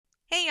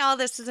Hey y'all,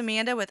 this is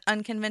Amanda with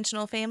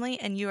Unconventional Family,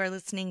 and you are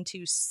listening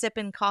to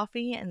Sippin'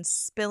 Coffee and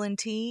Spillin'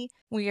 Tea.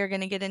 We are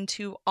going to get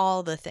into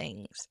all the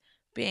things: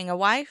 being a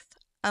wife,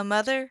 a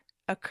mother,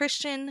 a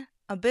Christian,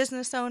 a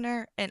business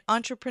owner, an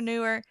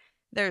entrepreneur.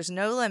 There's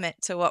no limit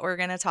to what we're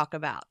going to talk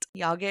about.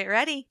 Y'all get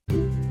ready.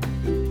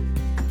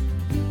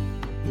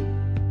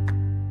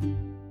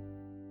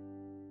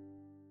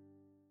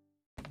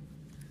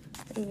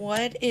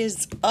 What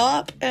is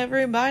up,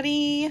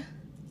 everybody?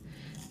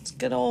 It's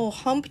good old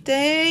hump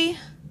day.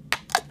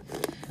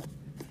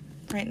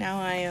 Right now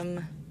I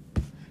am,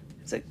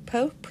 is it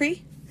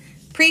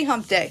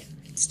pre-hump day.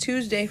 It's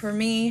Tuesday for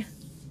me.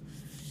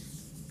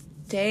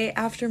 Day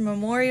after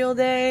Memorial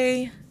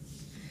Day.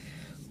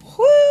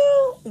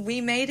 Woo! We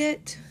made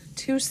it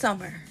to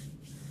summer.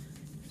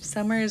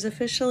 Summer is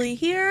officially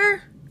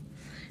here.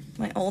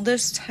 My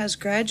oldest has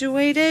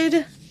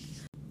graduated.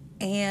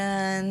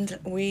 And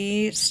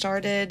we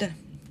started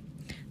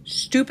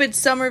stupid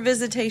summer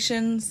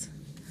visitations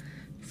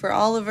for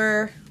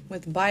Oliver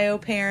with bio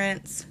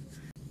parents.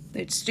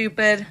 It's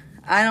stupid.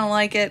 I don't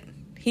like it.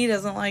 He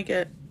doesn't like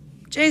it.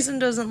 Jason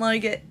doesn't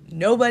like it.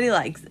 Nobody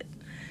likes it.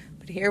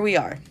 But here we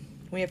are.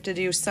 We have to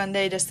do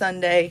Sunday to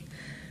Sunday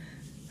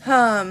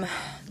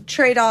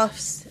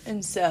trade-offs.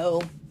 And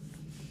so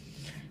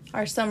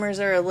our summers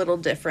are a little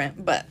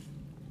different. But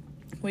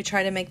we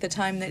try to make the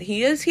time that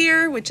he is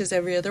here, which is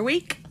every other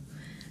week,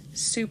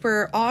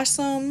 super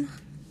awesome.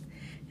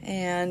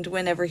 And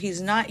whenever he's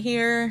not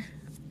here,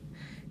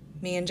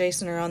 me and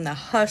Jason are on the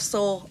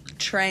hustle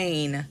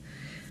train.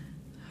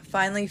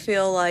 Finally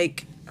feel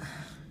like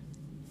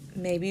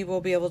maybe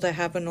we'll be able to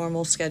have a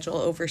normal schedule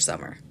over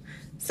summer.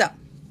 So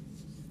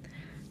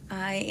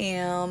I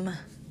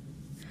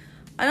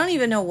don't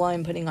even know why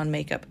I'm putting on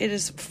makeup. It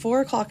is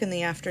 4:00 in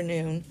the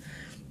afternoon,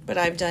 but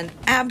I've done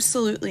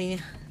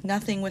absolutely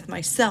nothing with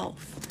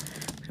myself.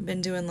 I've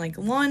been doing like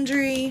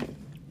laundry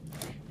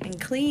and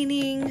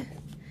cleaning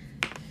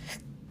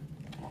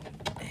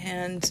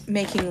and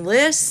making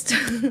lists.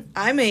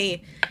 I am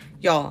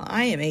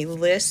a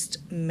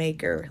list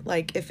maker.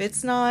 Like, if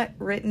it's not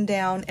written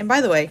down, and by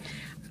the way,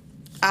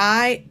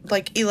 I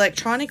like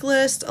electronic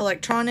lists,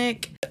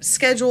 electronic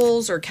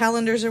schedules or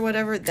calendars or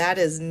whatever. That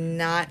is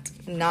not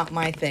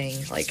my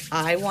thing. Like,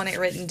 I want it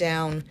written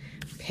down,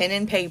 pen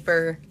and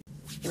paper.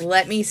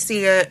 Let me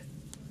see it.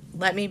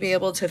 Let me be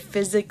able to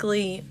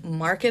physically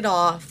mark it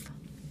off.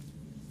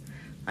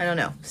 I don't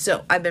know.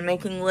 So I've been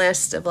making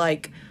lists of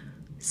like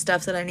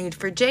stuff that I need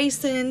for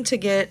Jason to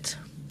get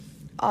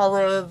all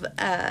of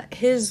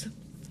his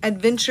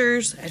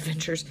business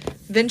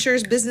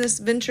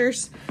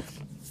ventures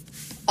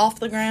off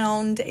the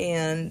ground,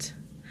 and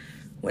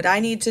what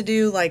I need to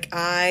do. Like,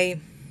 I've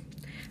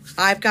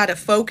got to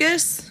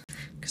focus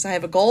because I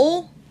have a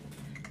goal.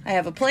 I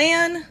have a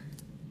plan.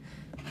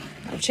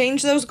 I've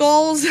changed those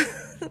goals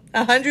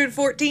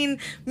 114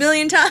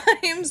 million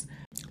times,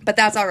 but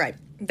that's all right.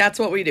 That's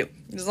what we do.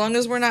 As long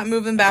as we're not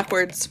moving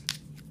backwards.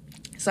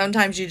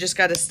 Sometimes you just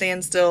got to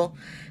stand still,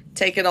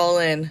 take it all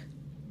in,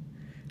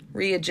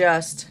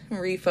 readjust,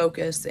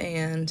 refocus,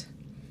 and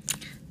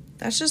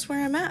that's just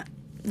where I'm at.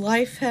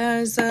 Life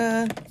has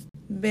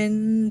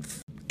been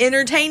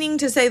entertaining,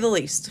 to say the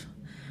least.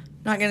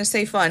 Not going to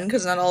say fun,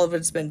 because not all of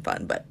it's been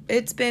fun, but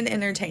it's been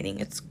entertaining.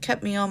 It's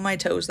kept me on my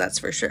toes, that's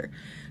for sure.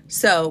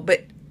 So,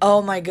 but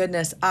oh my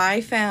goodness,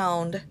 I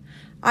follow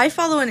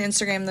on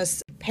Instagram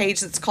this page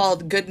that's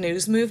called Good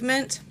News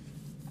Movement.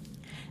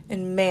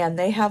 And man,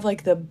 they have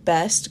like the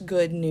best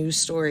good news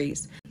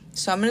stories.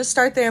 So I'm going to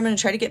start there. I'm going to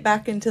try to get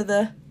back into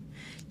the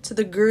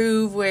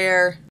groove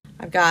where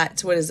I've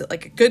got, what is it,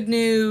 like a good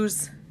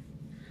news,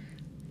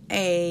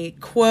 a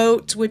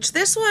quote, which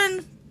this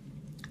one,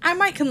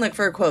 I can look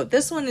for a quote.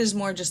 This one is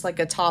more just like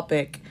a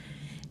topic,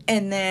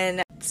 and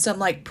then some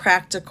like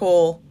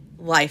practical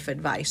life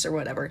advice or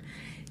whatever.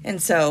 And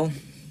so,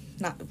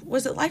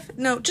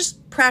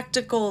 just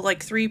practical,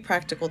 like 3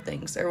 practical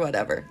things or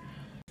whatever.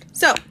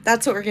 So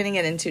that's what we're going to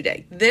get into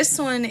today. This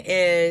one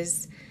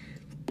is,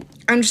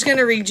 I'm just going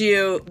to read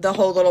you the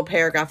whole little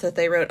paragraph that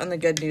they wrote on the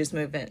Good News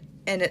Movement.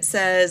 And it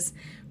says,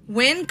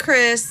 when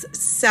Chris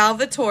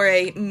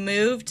Salvatore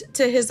moved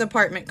to his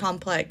apartment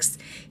complex,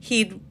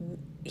 he'd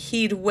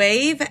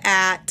wave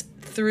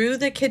through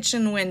the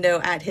kitchen window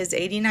at his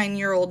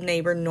 89-year-old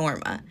neighbor,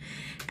 Norma.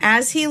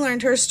 As he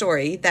learned her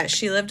story, that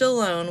she lived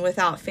alone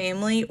without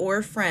family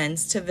or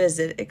friends to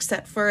visit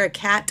except for a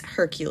cat,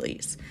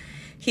 Hercules,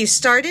 he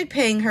started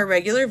paying her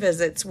regular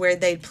visits where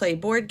they'd play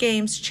board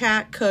games,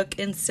 chat, cook,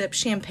 and sip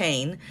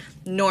champagne,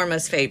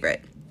 Norma's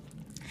favorite.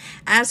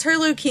 As her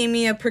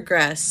leukemia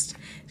progressed,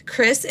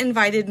 Chris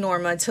invited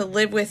Norma to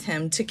live with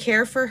him to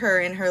care for her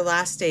in her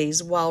last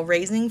days while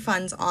raising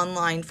funds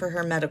online for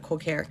her medical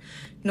care.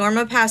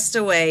 Norma passed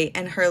away,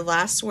 and her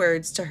last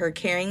words to her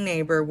caring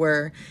neighbor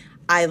were,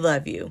 "I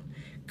love you.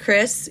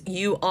 Chris,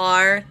 you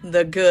are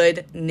the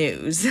good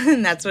news."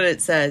 And that's what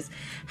it says.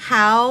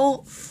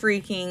 How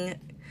freaking,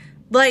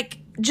 like,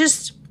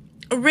 just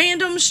a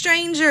random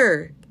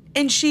stranger,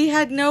 and she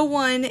had no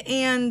one,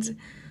 and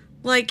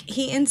like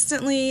he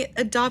instantly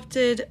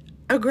adopted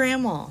a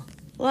grandma.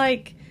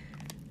 Like,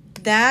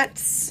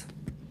 that's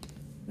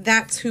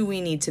who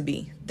we need to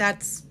be.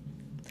 That's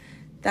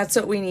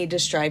what we need to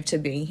strive to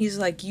be. He's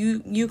like,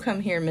 you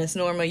come here, Miss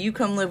Norma. You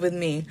come live with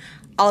me.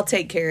 I'll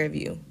take care of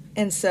you.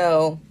 And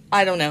so,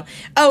 I don't know.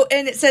 Oh,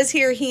 and it says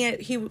here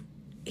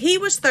he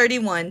was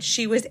 31,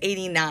 she was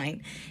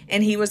 89,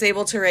 and he was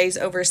able to raise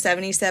over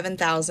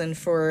 $77,000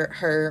 for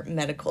her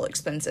medical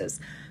expenses.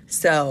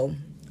 So,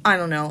 I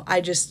don't know.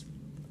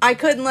 I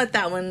couldn't let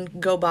that one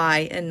go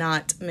by and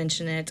not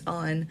mention it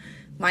on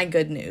my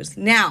good news.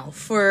 Now,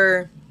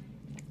 for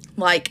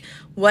like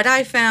what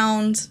I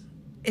found,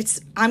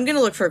 I'm going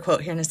to look for a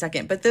quote here in a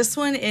second, but this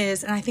one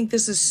is, and I think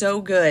this is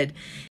so good,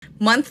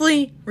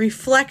 monthly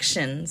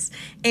reflections.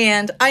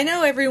 And I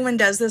know everyone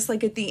does this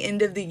like at the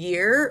end of the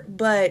year,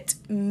 but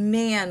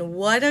man,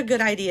 what a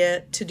good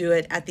idea to do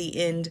it at the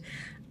end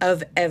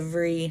of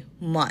every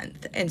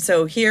month. And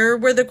so here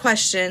were the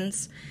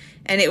questions,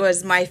 and it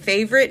was my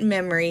favorite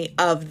memory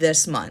of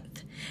this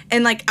month.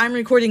 And like, I'm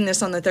recording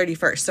this on the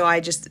 31st, so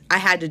I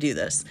had to do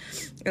this.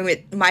 And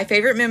my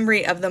favorite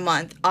memory of the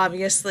month,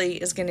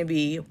 obviously, is going to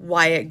be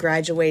Wyatt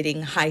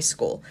graduating high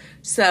school.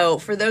 So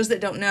for those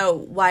that don't know,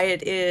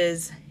 Wyatt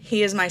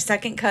he is my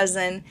second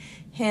cousin.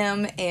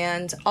 Him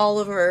and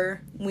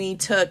Oliver, we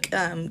took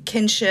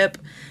kinship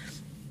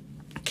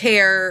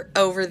care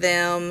over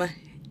them.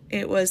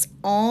 It was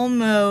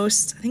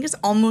almost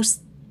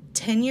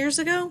 10 years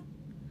ago?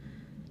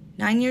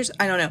 9 years?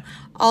 I don't know.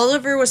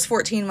 Oliver was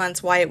 14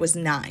 months, Wyatt was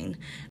 9.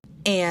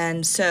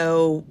 And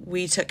so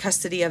we took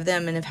custody of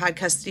them and have had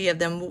custody of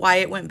them.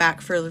 Wyatt went back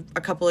for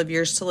a couple of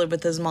years to live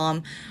with his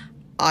mom.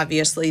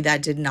 Obviously,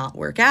 that did not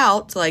work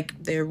out.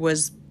 Like, there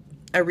was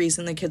a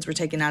reason the kids were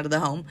taken out of the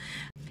home.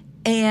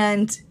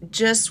 And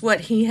just what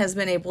he has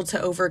been able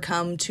to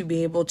overcome to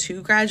be able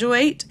to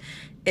graduate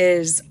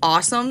is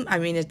awesome. I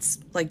mean, it's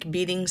like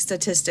beating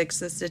statistics.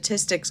 The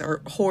statistics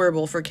are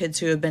horrible for kids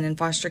who have been in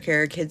foster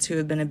care, kids who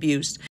have been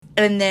abused.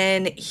 And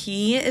then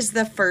he is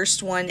the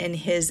first one in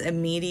his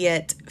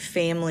immediate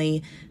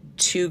family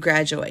to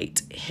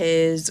graduate.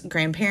 His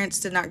grandparents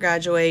did not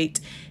graduate.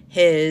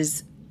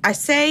 I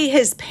say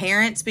his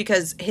parents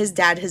because his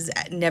dad has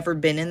never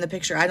been in the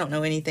picture. I don't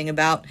know anything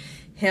about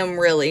him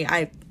really.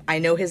 I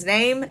know his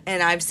name,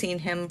 and I've seen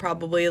him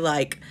probably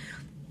like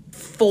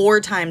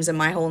 4 times in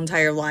my whole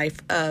entire life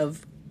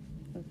of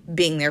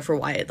being there for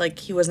Wyatt. Like,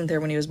 he wasn't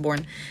there when he was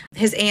born.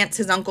 His aunts,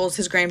 his uncles,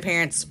 his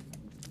grandparents,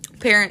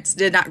 parents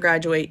did not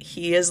graduate.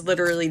 He is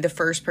literally the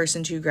first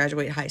person to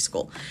graduate high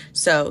school.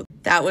 So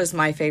that was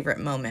my favorite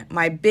moment.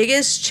 My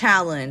biggest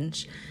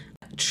challenge,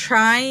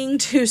 trying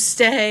to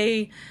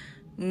stay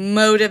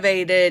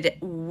motivated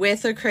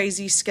with a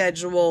crazy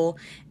schedule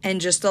and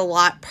just a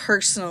lot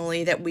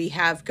personally that we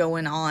have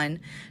going on,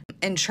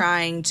 and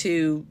trying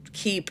to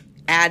keep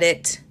at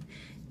it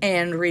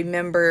and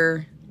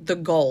remember the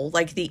goal,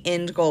 like the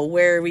end goal.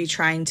 Where are we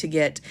trying to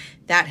get?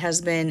 That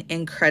has been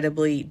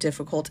incredibly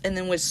difficult. And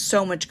then with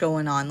so much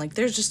going on, like,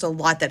 there's just a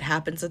lot that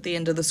happens at the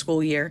end of the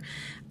school year,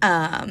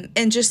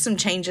 and just some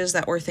changes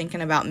that we're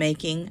thinking about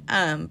making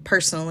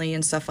personally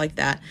and stuff like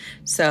that.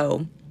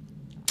 So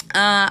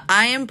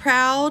I am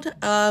proud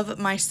of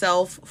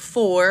myself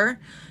for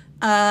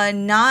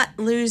not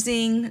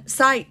losing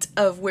sight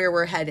of where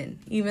we're headed,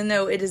 even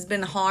though it has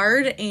been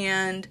hard.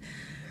 And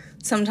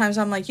sometimes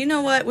I'm like, you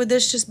know what, would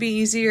this just be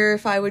easier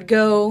if I would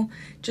go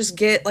just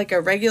get like a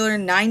regular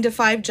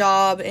 9-to-5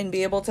 job and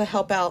be able to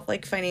help out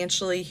like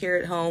financially here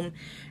at home?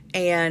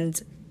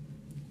 And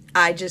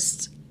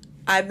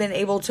I've been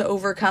able to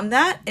overcome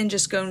that and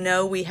just go,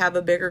 no, we have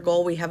a bigger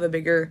goal. We have a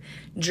bigger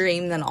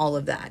dream than all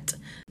of that.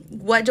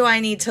 What do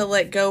I need to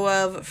let go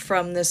of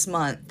from this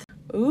month?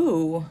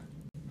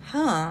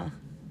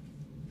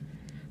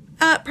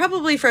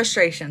 Probably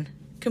frustration.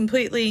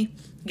 Completely,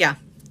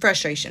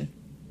 frustration.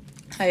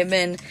 I have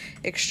been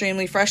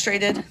extremely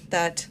frustrated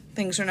that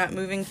things are not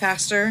moving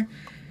faster.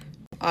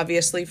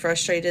 Obviously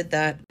frustrated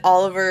that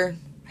Oliver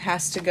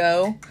has to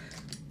go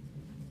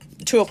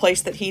to a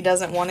place that he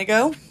doesn't want to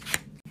go.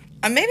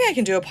 Maybe I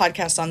can do a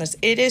podcast on this.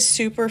 It is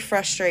super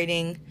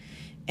frustrating,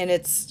 and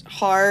it's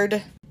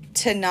hard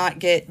to not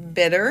get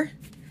bitter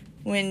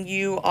when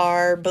you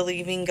are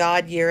believing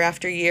God year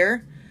after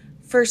year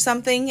for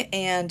something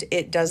and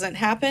it doesn't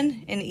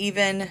happen.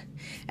 And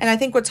I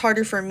think what's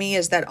harder for me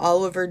is that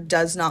Oliver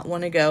does not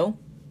want to go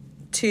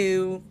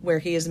to where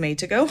he is made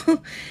to go.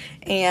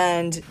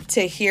 And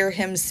to hear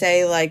him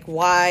say, like,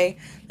 why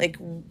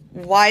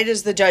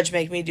does the judge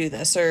make me do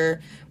this?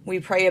 Or we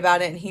pray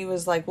about it and he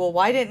was like, well,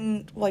 why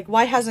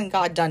hasn't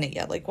God done it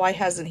yet? Like, why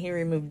hasn't he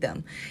removed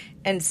them?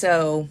 And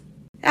so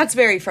that's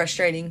very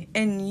frustrating.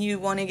 And you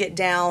want to get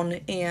down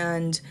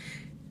and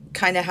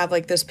kind of have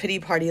like this pity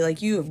party,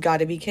 like, you have got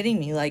to be kidding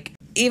me. Like,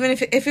 even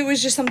if it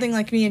was just something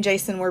like me and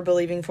Jason were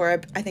believing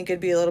for, I think it'd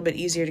be a little bit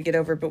easier to get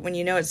over. But when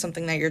you know it's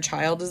something that your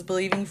child is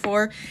believing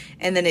for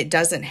and then it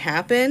doesn't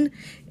happen,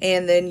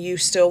 and then you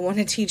still want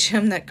to teach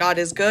him that God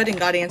is good and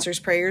God answers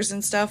prayers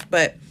and stuff,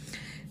 but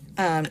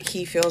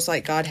he feels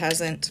like God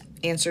hasn't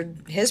answered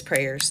his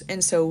prayers.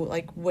 And so,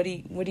 like, what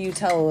do you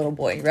tell a little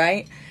boy,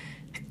 right?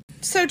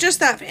 So just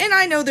that, and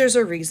I know there's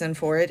a reason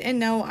for it. And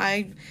no,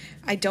 I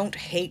don't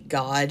hate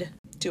God.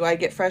 Do I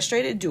get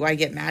frustrated? Do I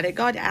get mad at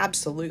God?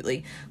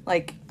 Absolutely.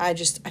 Like, I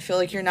feel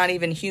like you're not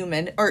even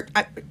human, or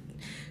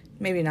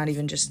maybe not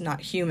even just not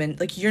human.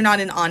 Like, you're not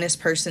an honest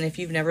person if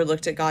you've never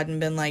looked at God and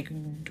been like,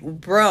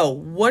 bro,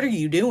 what are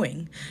you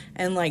doing?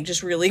 And like,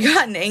 just really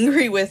gotten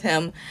angry with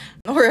him,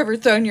 or ever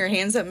thrown your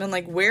hands up and been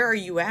like, where are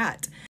you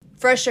at?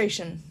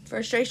 Frustration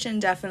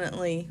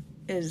definitely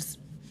is,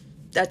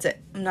 that's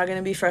it. I'm not going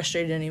to be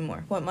frustrated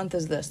anymore. What month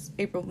is this?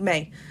 April,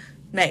 May.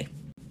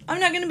 I'm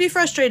not going to be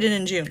frustrated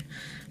in June.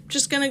 I'm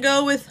just going to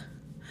go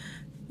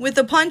with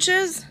the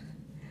punches,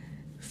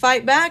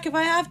 fight back if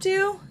I have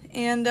to,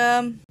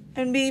 and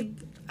be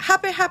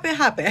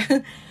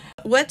happy.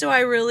 What do I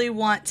really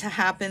want to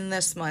happen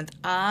this month?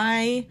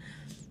 I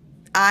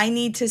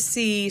need to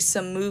see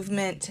some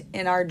movement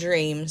in our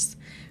dreams.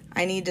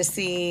 I need to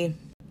see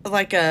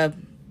like a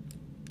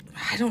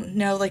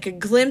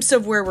glimpse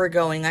of where we're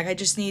going. Like,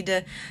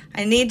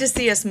 I need to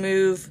see us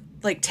move,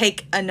 like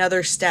take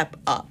another step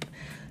up.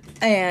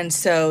 And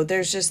so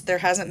there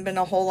hasn't been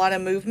a whole lot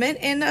of movement.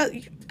 And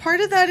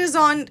part of that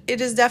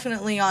is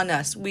definitely on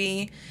us.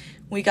 We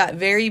got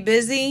very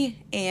busy,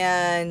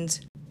 and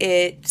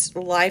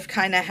life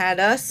kind of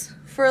had us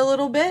for a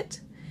little bit.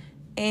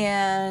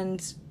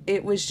 And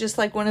it was just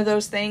like one of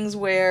those things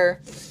where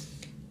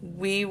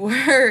it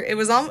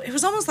was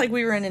almost like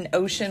we were in an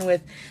ocean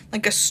with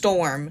like a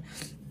storm,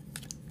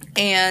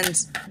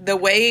 and the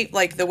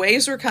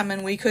waves were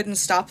coming. We couldn't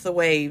stop the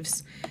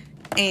waves.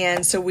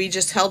 And so we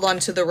just held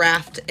onto the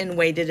raft and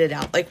waited it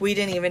out. Like, we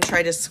didn't even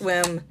try to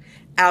swim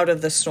out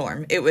of the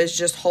storm. It was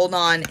just hold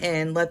on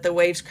and let the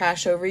waves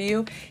crash over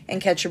you and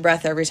catch your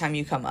breath every time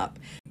you come up.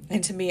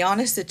 And to be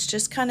honest, it's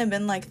just kind of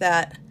been like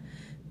that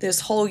this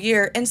whole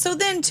year. And so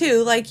then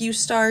too, like, you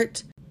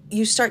start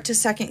to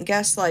second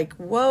guess, like,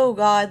 whoa,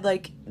 God,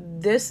 like,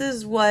 this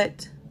is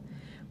what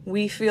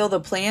we feel the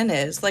plan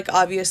is. Like,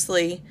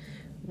 obviously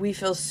we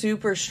feel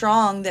super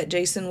strong that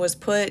Jason was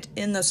put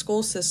in the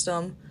school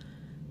system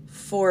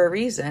for a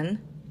reason,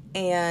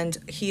 and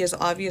he has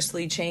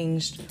obviously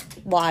changed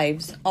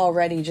lives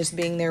already just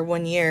being there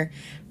 1 year.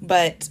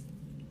 But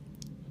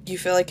you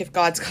feel like if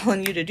God's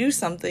calling you to do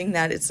something,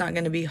 that it's not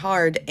going to be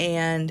hard.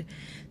 And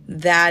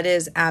that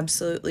is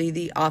absolutely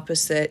the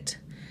opposite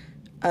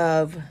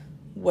of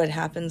what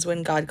happens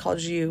when God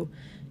calls you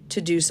to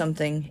do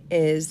something.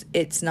 Is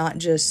it's not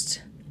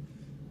just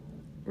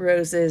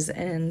roses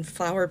and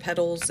flower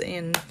petals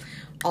and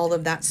all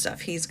of that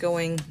stuff. He's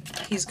going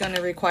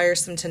to require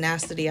some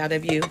tenacity out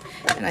of you.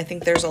 And I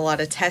think there's a lot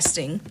of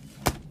testing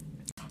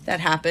that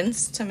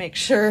happens to make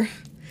sure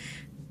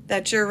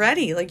that you're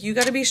ready. Like, you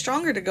got to be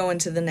stronger to go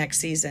into the next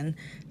season.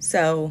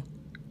 So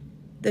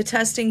the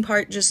testing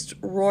part just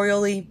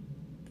royally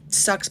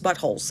sucks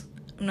buttholes.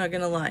 I'm not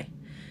going to lie.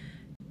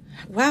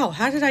 Wow,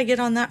 how did I get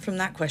on that from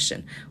that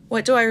question?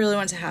 What do I really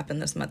want to happen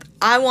this month?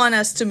 I want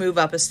us to move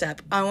up a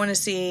step. I want to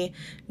see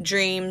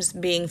dreams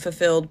being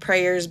fulfilled,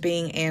 prayers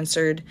being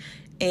answered.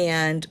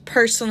 And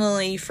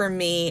personally, for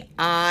me,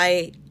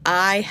 I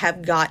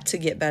have got to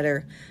get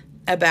better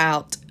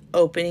about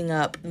opening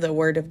up the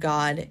Word of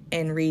God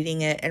and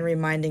reading it and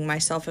reminding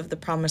myself of the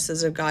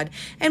promises of God.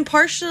 And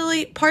part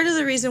of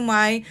the reason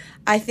why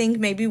I think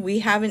maybe we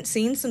haven't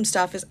seen some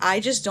stuff is I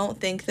just don't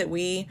think that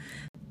we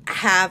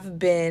have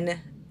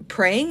been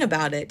praying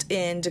about it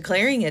and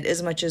declaring it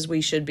as much as we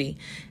should be.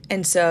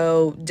 And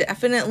so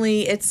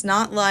definitely it's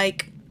not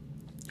like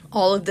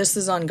all of this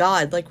is on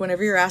God. Like,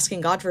 whenever you're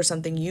asking God for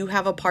something, you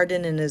have a part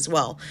in it as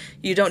well.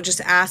 You don't just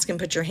ask and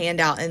put your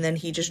hand out and then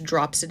he just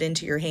drops it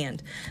into your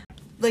hand.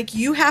 Like,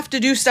 you have to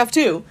do stuff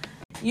too.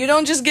 You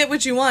don't just get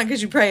what you want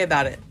because you pray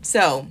about it.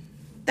 So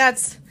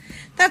that's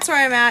where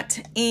I'm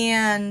at.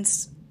 And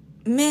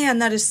man,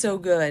 that is so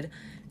good.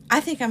 I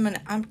think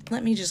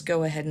let me just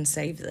go ahead and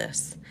save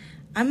this.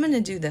 I'm going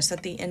to do this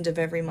at the end of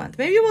every month.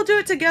 Maybe we'll do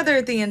it together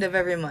at the end of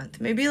every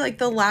month. Maybe like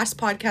the last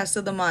podcast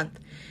of the month,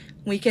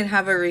 we can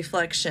have a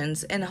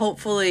reflections, and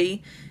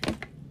hopefully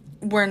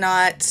we're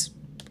not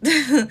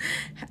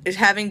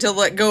having to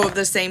let go of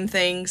the same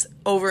things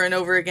over and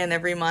over again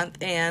every month,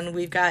 and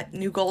we've got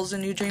new goals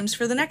and new dreams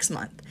for the next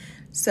month.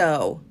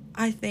 So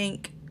I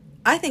think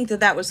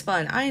that was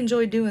fun. I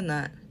enjoyed doing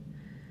that.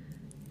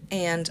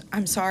 And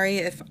I'm sorry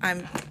if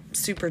I'm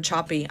super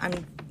choppy.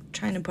 I'm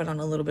trying to put on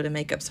a little bit of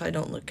makeup so I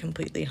don't look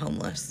completely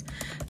homeless.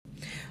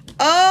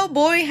 Oh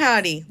boy,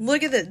 howdy.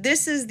 Look at this.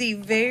 This is the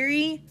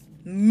very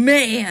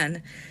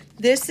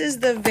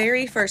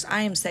first.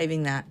 I am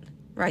saving that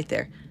right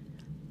there.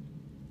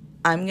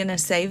 I'm going to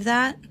save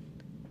that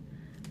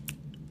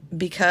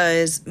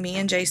because me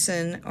and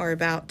Jason are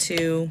about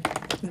to,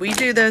 we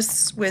do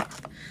this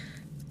with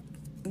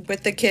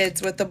the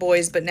kids, with the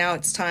boys, but now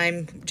it's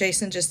time.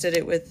 Jason just did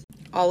it with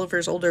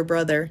Oliver's older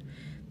brother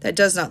that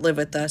does not live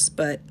with us,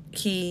 but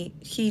he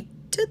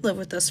did live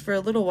with us for a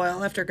little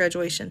while after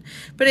graduation.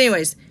 But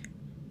anyways,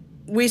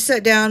 we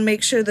sit down,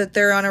 make sure that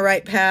they're on a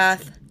right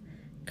path,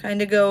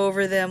 kind of go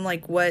over them,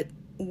 like what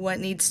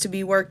needs to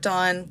be worked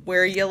on,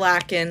 where are you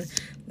lacking,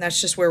 that's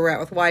just where we're at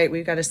with Wyatt.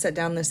 We've got to sit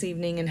down this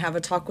evening and have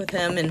a talk with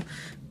him and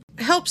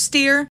help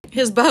steer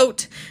his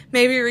boat,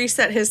 maybe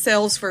reset his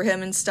sails for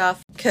him and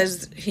stuff,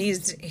 because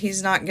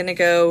he's not going to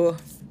go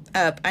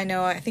up.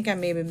 I think I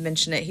maybe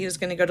mentioned it. He was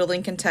going to go to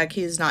Lincoln Tech.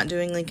 He's not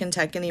doing Lincoln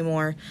Tech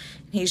anymore.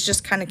 He's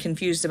just kind of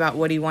confused about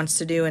what he wants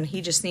to do, and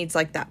he just needs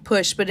like that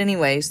push. But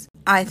anyways,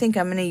 I think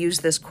I'm going to use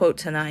this quote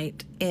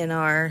tonight in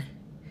our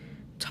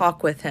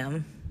talk with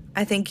him.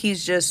 I think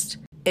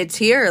it's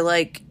here.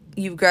 Like,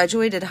 you've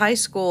graduated high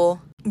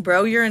school,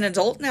 bro, you're an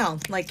adult now.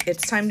 Like,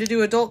 it's time to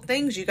do adult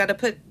things. You got to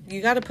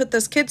put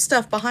this kid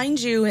stuff behind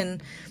you,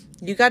 and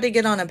you got to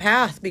get on a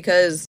path,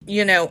 because,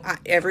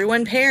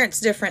 everyone parents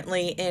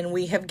differently, and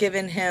we have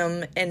given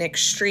him an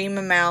extreme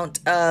amount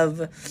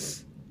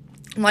of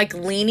like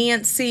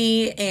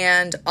leniency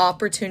and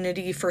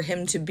opportunity for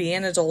him to be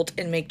an adult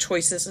and make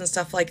choices and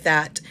stuff like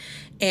that,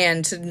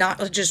 and to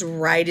not just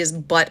ride his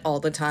butt all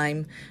the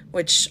time,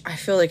 which I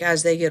feel like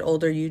as they get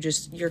older,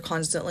 you're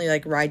constantly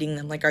like riding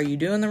them. Like, are you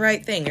doing the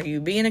right thing? Are you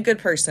being a good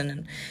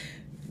person?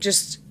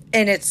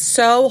 And it's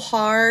so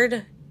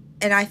hard.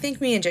 And I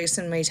think me and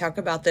Jason may talk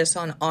about this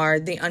on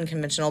the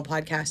Unconventional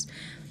podcast.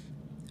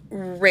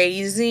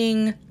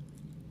 Raising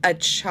a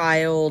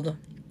child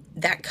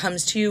that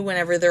comes to you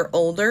whenever they're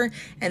older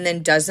and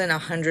then doesn't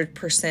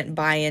 100%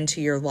 buy into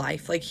your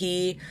life. Like,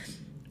 he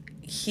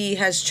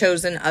has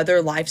chosen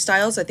other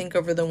lifestyles, I think,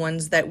 over the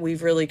ones that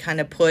we've really kind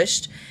of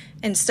pushed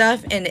and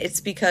stuff. And it's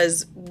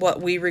because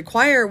what we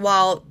require,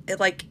 while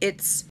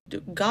it's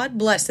God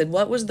blessed,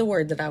 what was the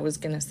word that I was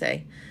going to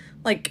say?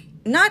 Like,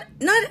 not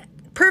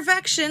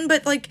perfection,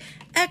 but like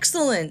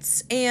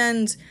excellence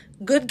and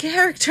good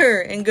character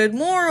and good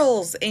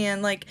morals,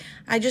 and like,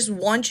 I just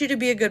want you to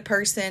be a good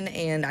person,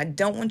 and I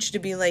don't want you to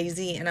be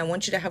lazy, and I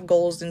want you to have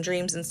goals and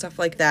dreams and stuff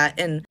like that.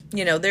 And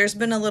there's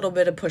been a little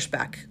bit of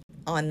pushback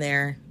on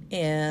there,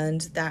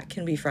 and that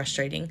can be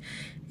frustrating.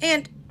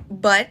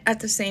 But at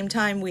the same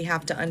time, we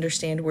have to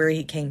understand where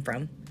he came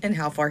from and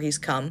how far he's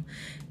come.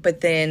 But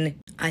then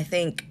I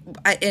think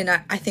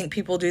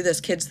people do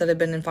this, kids that have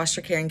been in foster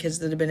care and kids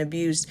that have been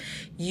abused.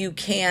 You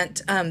can't,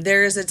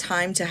 there is a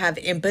time to have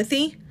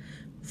empathy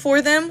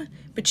for them,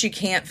 but you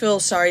can't feel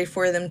sorry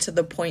for them to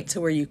the point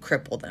to where you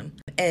cripple them.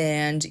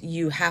 And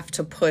you have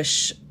to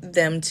push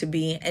them to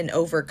be an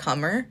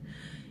overcomer.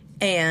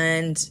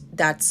 And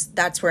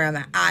that's where I'm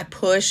at. I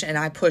push, and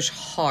I push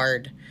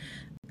hard.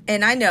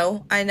 And I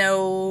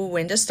know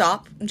when to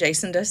stop.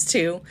 Jason does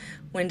too,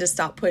 when to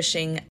stop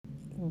pushing.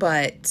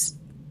 But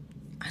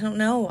I don't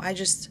know.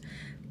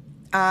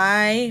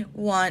 I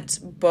want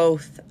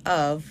both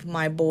of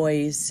my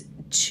boys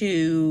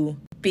to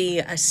be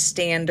a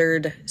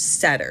standard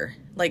setter,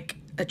 like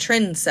a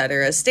trend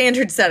setter, a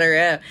standard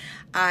setter.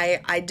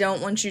 I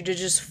don't want you to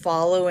just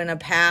follow in a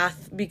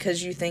path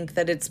because you think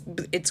that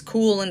it's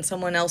cool and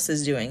someone else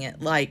is doing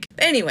it. Like,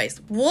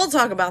 anyways, we'll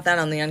talk about that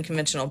on the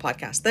Unconventional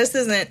podcast.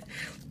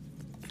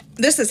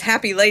 This is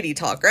happy lady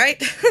talk,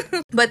 right?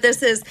 But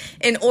this is,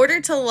 in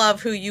order to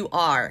love who you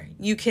are,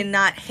 you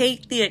cannot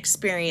hate the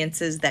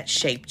experiences that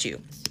shaped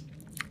you.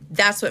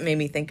 That's what made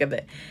me think of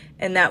it.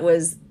 And that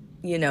was,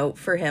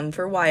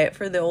 for Wyatt,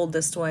 for the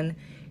oldest one,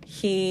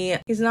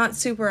 he's not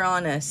super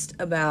honest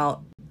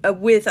about,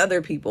 with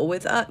other people,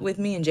 with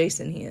me and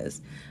Jason, he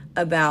is,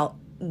 about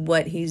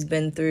what he's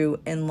been through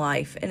in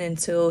life. And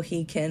until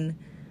he can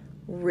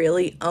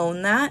really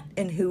own that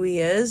and who he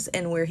is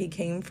and where he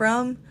came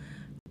from,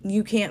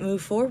 you can't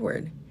move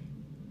forward.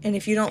 And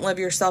if you don't love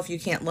yourself, you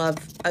can't love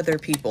other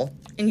people.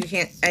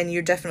 And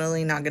you're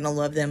definitely not going to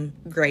love them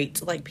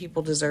great. Like,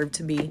 people deserve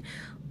to be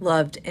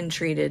loved and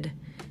treated.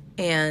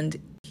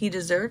 And he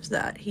deserves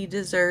that. He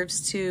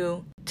deserves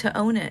to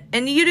own it.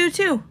 And you do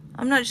too.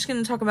 I'm not just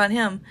going to talk about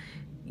him.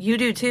 You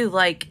do too.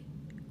 Like,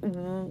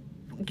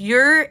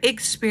 your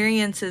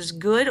experiences,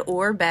 good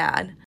or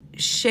bad,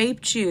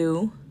 shaped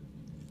you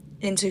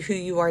into who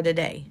you are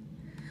today.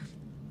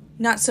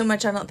 Not so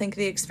much, I don't think,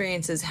 the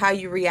experiences, how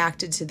you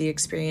reacted to the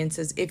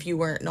experiences if you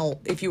were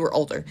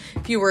older.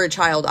 If you were a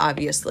child,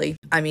 obviously.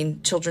 I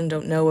mean, children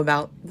don't know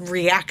about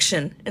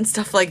reaction and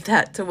stuff like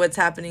that to what's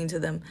happening to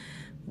them.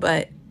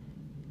 But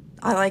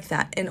I like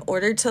that. In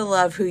order to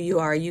love who you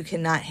are, you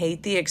cannot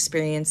hate the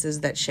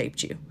experiences that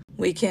shaped you.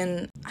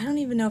 I don't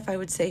even know if I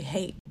would say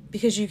hate,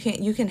 because you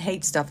can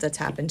hate stuff that's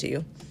happened to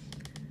you.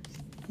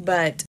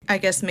 But I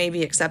guess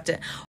maybe accept it.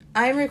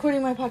 I'm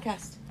recording my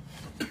podcast.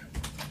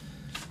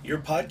 Your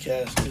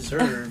podcast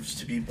deserves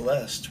to be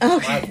blessed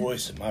with my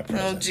voice and my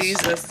presence. Oh,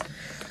 Jesus.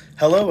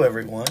 Hello,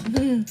 everyone.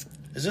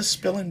 Mm-hmm. Is this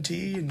spilling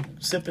tea and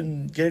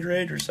sipping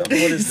Gatorade or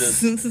something? What is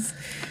this?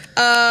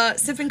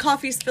 Sipping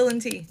coffee,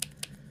 spilling tea.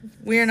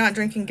 We are not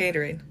drinking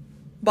Gatorade.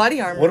 Body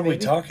Armor. What are we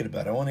talking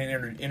about? I want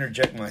to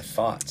interject my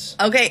thoughts.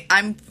 Okay,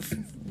 I'm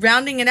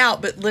rounding it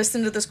out, but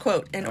listen to this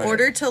quote. In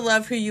order to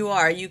love who you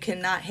are, you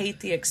cannot hate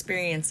the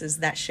experiences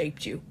that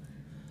shaped you.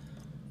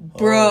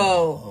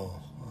 Bro.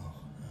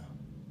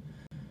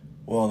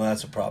 Well,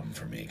 that's a problem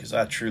for me, because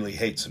I truly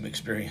hate some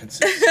experiences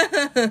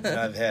that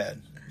I've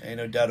had. Ain't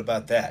no doubt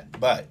about that.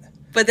 But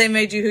they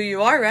made you who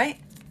you are, right?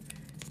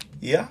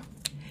 Yeah.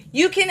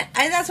 You can,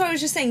 and that's what I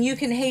was just saying, you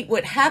can hate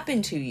what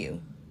happened to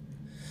you.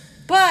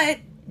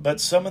 But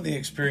some of the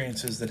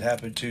experiences that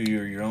happened to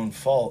you are your own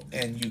fault,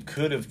 and you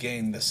could have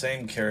gained the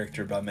same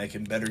character by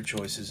making better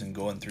choices and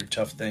going through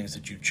tough things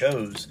that you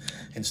chose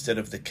instead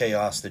of the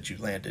chaos that you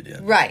landed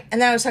in. Right.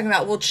 And then I was talking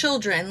about, well,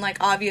 children, like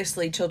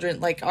obviously children,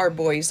 like our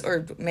boys,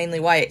 or mainly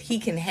Wyatt, he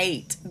can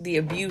hate the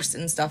abuse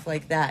and stuff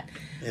like that.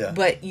 Yeah.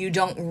 But you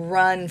don't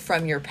run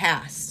from your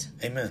past.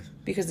 Amen.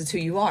 Because it's who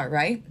you are,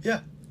 right? Yeah.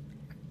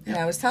 And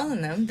I was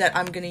telling them that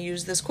I'm going to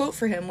use this quote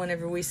for him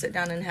whenever we sit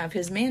down and have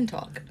his man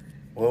talk.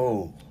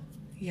 Whoa.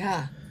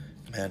 Yeah.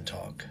 Man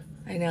talk.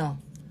 I know.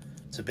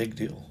 It's a big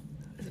deal.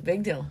 It's a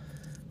big deal.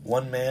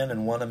 One man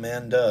and one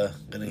Amanda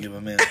gonna give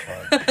a man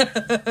talk.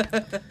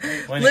 Well,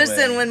 anyway,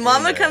 Listen, when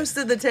Mama comes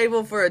to the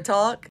table for a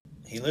talk,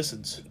 he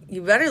listens.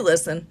 You better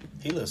listen.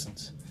 He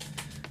listens.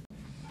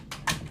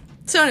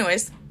 So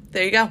anyways,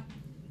 there you go.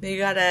 You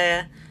got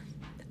a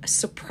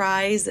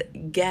surprise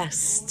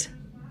guest.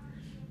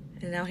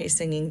 And now he's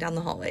singing down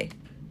the hallway.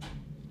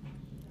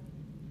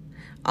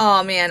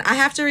 Oh, man. I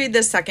have to read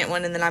this second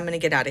one, and then I'm going to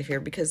get out of here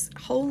because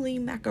holy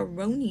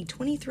macaroni,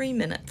 23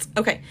 minutes.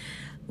 Okay.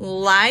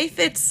 Life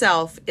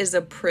itself is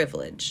a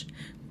privilege,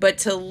 but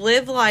to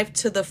live life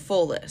to the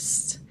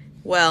fullest,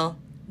 well,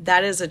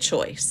 that is a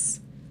choice.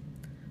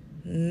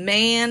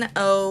 Man,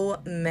 oh,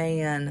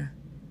 man.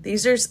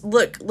 These are,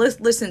 look,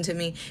 listen to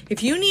me.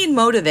 If you need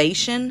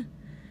motivation,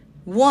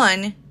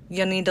 one,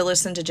 you'll need to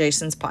listen to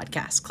Jason's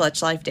podcast,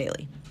 Clutch Life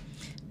Daily.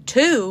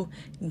 2,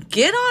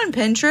 get on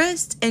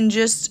Pinterest and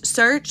just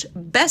search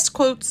best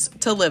quotes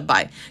to live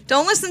by.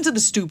 Don't listen to the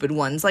stupid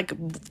ones like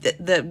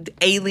the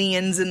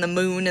aliens and the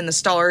moon and the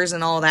stars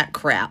and all that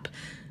crap.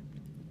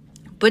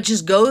 But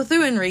just go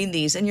through and read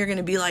these and you're going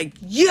to be like,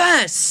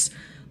 yes,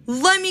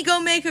 let me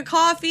go make a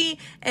coffee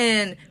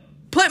and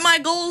put my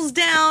goals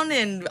down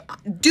and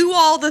do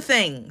all the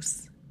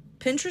things.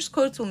 Pinterest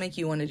quotes will make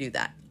you want to do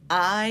that.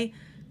 I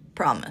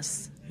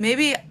promise.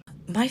 Maybe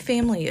my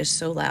family is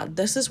so loud.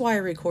 This is why I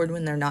record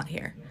when they're not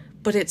here.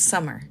 But it's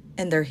summer,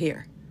 and they're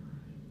here.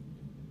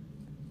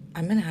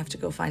 I'm going to have to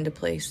go find a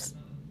place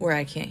where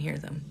I can't hear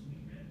them.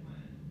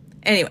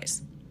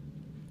 Anyways,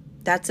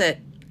 that's it.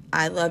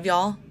 I love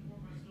y'all.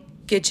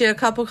 Get you a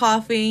cup of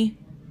coffee.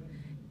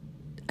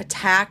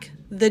 Attack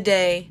the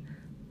day.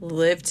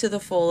 Live to the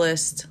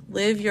fullest.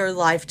 Live your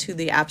life to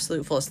the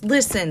absolute fullest.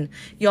 Listen,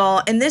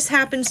 y'all, and this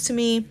happens to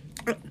me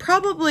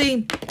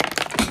probably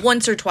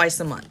once or twice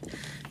a month.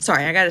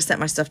 Sorry, I got to set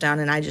my stuff down,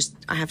 and I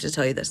have to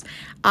tell you this.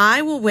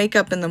 I will wake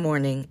up in the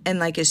morning, and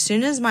like as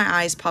soon as my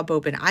eyes pop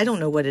open, I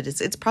don't know what it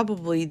is. It's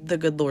probably the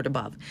good Lord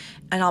above.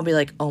 And I'll be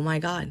like, oh my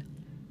God,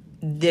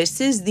 this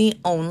is the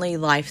only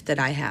life that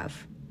I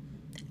have.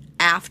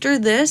 After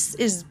this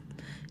is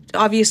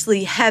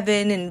obviously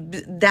heaven and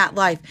that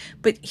life.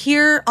 But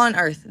here on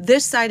earth,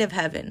 this side of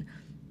heaven,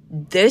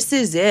 this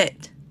is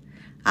it.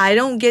 I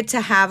don't get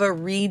to have a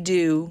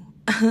redo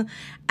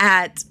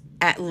at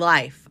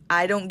life.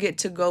 I don't get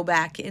to go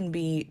back and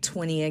be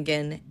 20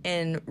 again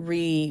and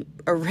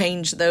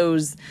rearrange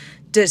those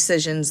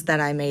decisions that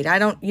I made. I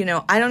don't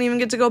even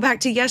get to go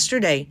back to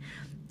yesterday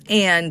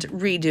and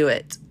redo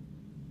it.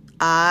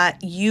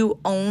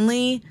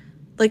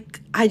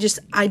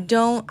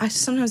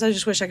 Sometimes I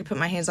just wish I could put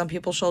my hands on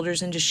people's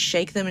shoulders and just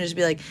shake them and just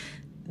be like,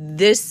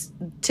 this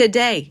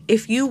today,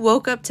 if you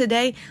woke up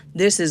today,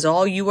 this is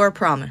all you are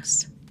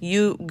promised.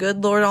 You,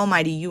 good Lord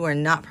Almighty, you are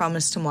not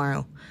promised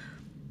tomorrow.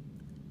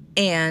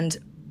 And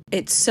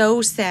it's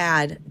so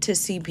sad to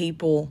see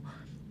people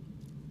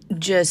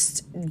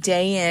just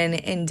day in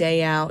and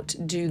day out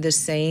do the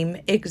same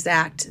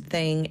exact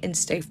thing and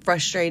stay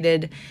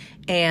frustrated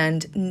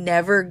and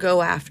never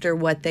go after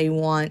what they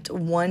want.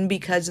 1,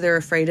 because they're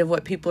afraid of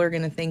what people are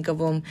going to think of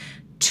them.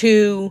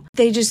 2,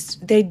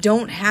 they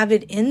don't have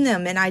it in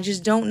them. And I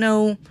just don't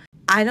know.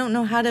 I don't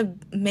know how to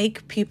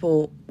make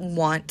people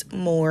want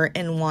more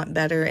and want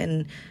better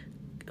and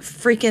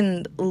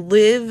freaking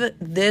live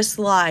this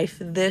life,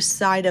 this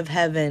side of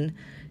heaven,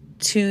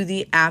 to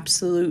the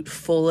absolute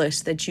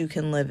fullest that you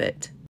can live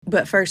it.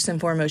 But first and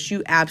foremost,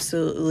 you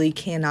absolutely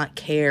cannot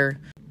care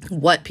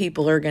what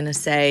people are going to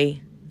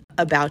say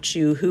about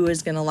you, who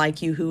is going to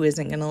like you, who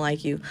isn't going to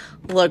like you.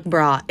 Look,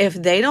 brah, if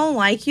they don't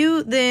like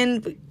you, then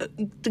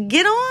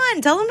get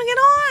on. Tell them to get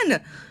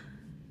on.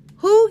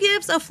 Who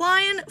gives a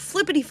flying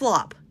flippity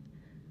flop?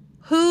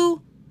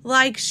 Who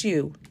likes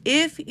you?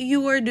 If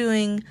you are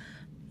doing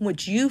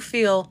what you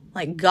feel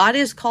like God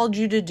has called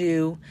you to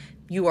do,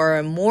 you are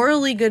a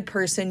morally good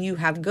person, you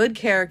have good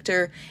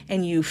character,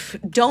 and you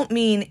don't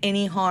mean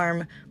any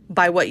harm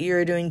by what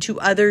you're doing to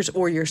others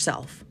or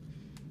yourself,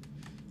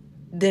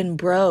 then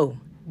bro,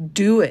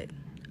 do it.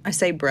 I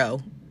say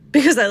bro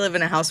because I live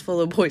in a house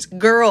full of boys.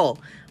 Girl,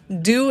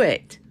 do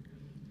it.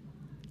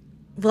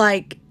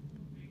 Like,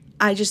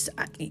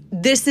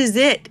 this is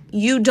it.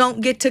 You don't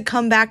get to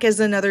come back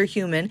as another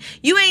human.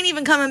 You ain't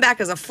even coming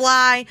back as a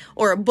fly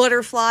or a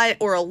butterfly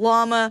or a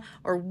llama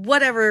or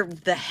whatever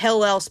the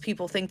hell else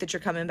people think that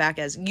you're coming back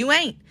as. You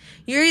ain't.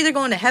 You're either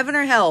going to heaven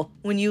or hell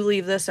when you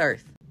leave this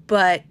earth.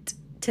 But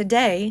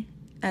today,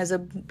 as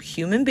a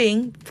human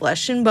being,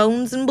 flesh and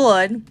bones and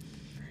blood.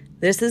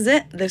 This is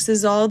it. This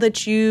is all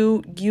that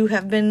you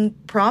have been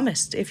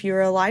promised if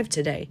you're alive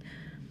today.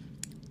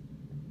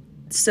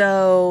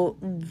 So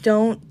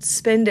don't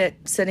spend it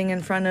sitting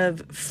in front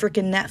of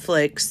freaking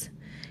Netflix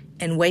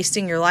and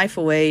wasting your life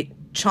away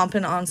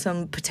chomping on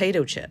some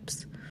potato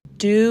chips.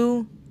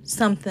 Do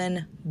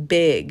something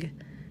big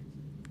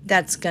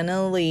that's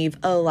gonna leave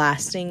a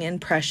lasting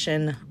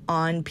impression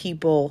on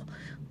people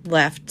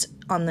left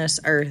on this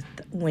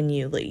earth when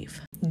you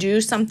leave.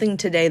 Do something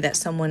today that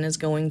someone is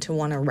going to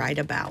want to write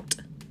about.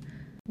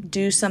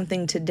 Do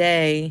something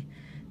today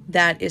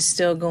that is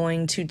still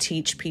going to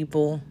teach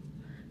people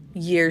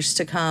years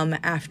to come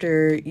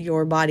after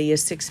your body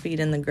is 6 feet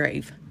in the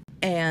grave.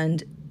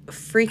 And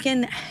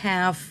freaking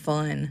have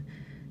fun.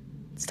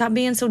 Stop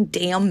being so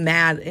damn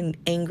mad and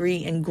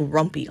angry and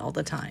grumpy all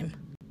the time.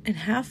 And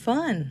have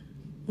fun.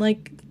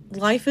 Like,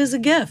 life is a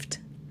gift.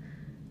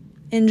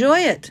 Enjoy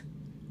it.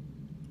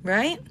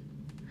 Right?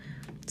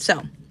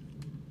 So,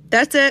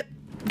 that's it.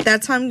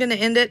 That's how I'm going to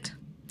end it.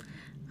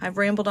 I've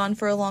rambled on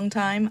for a long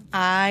time.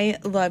 I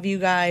love you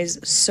guys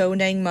so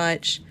dang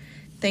much.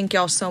 Thank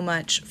y'all so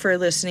much for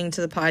listening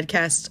to the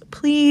podcast.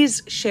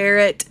 Please share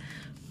it,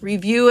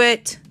 review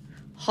it,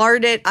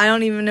 heart it. I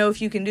don't even know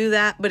if you can do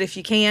that, but if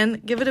you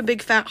can, give it a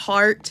big fat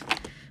heart.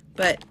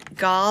 But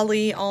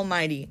golly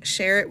almighty,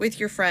 share it with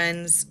your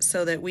friends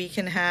so that we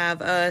can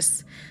have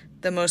us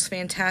the most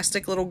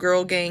fantastic little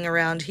girl gang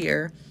around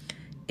here.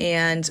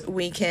 And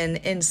we can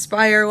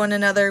inspire one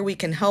another. We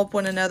can help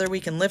one another. We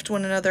can lift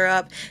one another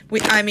up.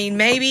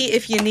 Maybe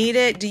if you need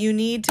it, do you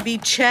need to be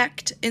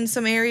checked in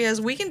some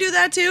areas? We can do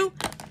that too.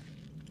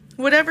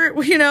 Whatever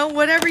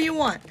you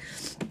want.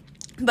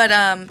 But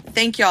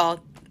thank y'all,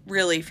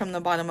 really, from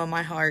the bottom of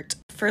my heart,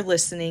 for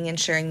listening and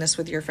sharing this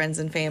with your friends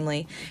and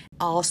family.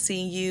 I'll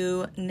see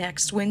you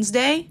next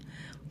Wednesday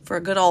for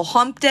a good old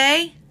hump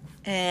day.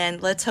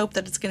 And let's hope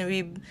that it's going to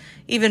be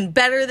even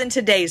better than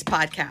today's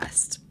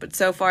podcast. But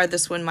so far,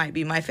 this one might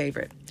be my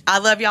favorite. I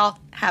love y'all.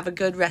 Have a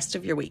good rest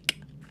of your week.